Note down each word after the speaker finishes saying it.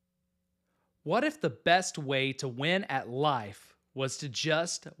What if the best way to win at life was to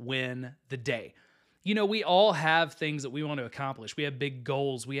just win the day? We all have things that we want to accomplish. We have big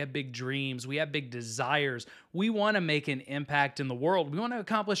goals, we have big dreams, we have big desires. We want to make an impact in the world. We want to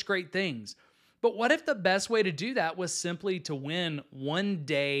accomplish great things. But what if the best way to do that was simply to win one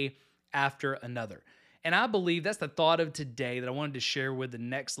day after another? And I believe that's the thought of today that I wanted to share with the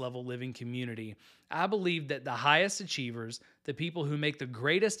Next Level Living community. I believe that the highest achievers, the people who make the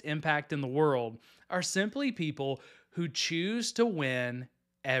greatest impact in the world, are simply people who choose to win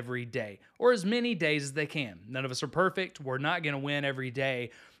every day, or as many days as they can. None of us are perfect. We're not going to win every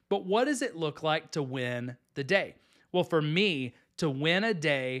day. But what does it look like to win the day? Well, for me, to win a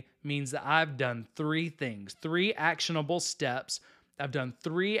day means that I've done three things, three actionable steps. I've done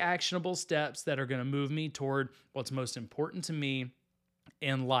three actionable steps that are going to move me toward what's most important to me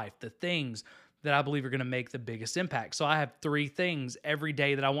in life, the things that I believe are going to make the biggest impact. So I have three things every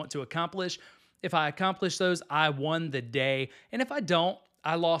day that I want to accomplish. If I accomplish those, I won the day. And if I don't,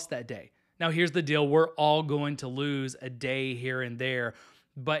 I lost that day. Now, here's the deal. We're all going to lose a day here and there.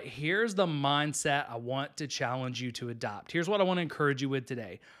 But here's the mindset I want to challenge you to adopt. Here's what I want to encourage you with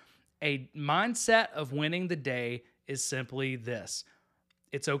today. A mindset of winning the day is simply this.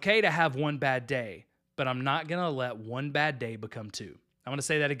 It's okay to have one bad day, but I'm not going to let one bad day become two. I'm going to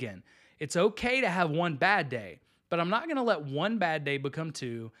say that again. It's okay to have one bad day, but I'm not going to let one bad day become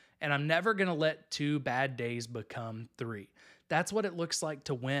two, and I'm never going to let two bad days become three. That's what it looks like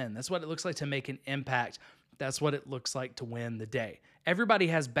to win. That's what it looks like to make an impact. That's what it looks like to win the day. Everybody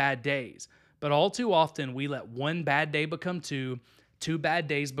has bad days, but all too often we let one bad day become two bad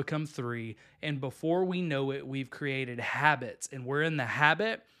days become three, and before we know it, we've created habits, and we're in the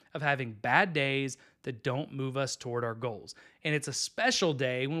habit of having bad days that don't move us toward our goals. And it's a special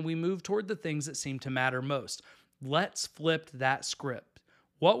day when we move toward the things that seem to matter most. Let's flip that script.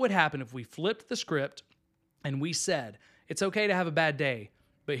 What would happen if we flipped the script and we said, it's okay to have a bad day,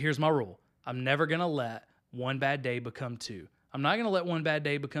 but here's my rule. I'm never going to let one bad day become two. I'm not going to let one bad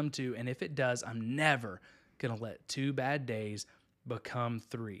day become two, and if it does, I'm never going to let two bad days become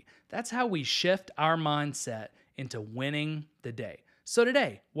three. That's how we shift our mindset into winning the day. So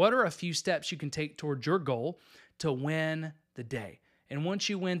today, what are a few steps you can take towards your goal to win the day? And once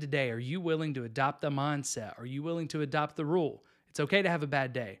you win today, are you willing to adopt the mindset? Are you willing to adopt the rule? It's okay to have a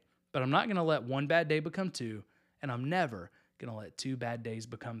bad day, but I'm not going to let one bad day become two, and I'm never going to let two bad days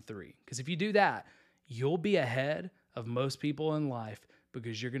become three. Because if you do that, you'll be ahead of most people in life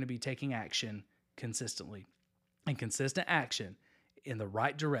because you're going to be taking action consistently. And consistent action in the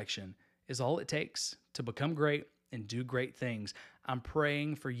right direction is all it takes to become great and do great things. I'm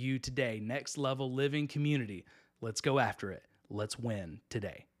praying for you today. Next Level Living community. Let's go after it. Let's win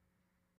today.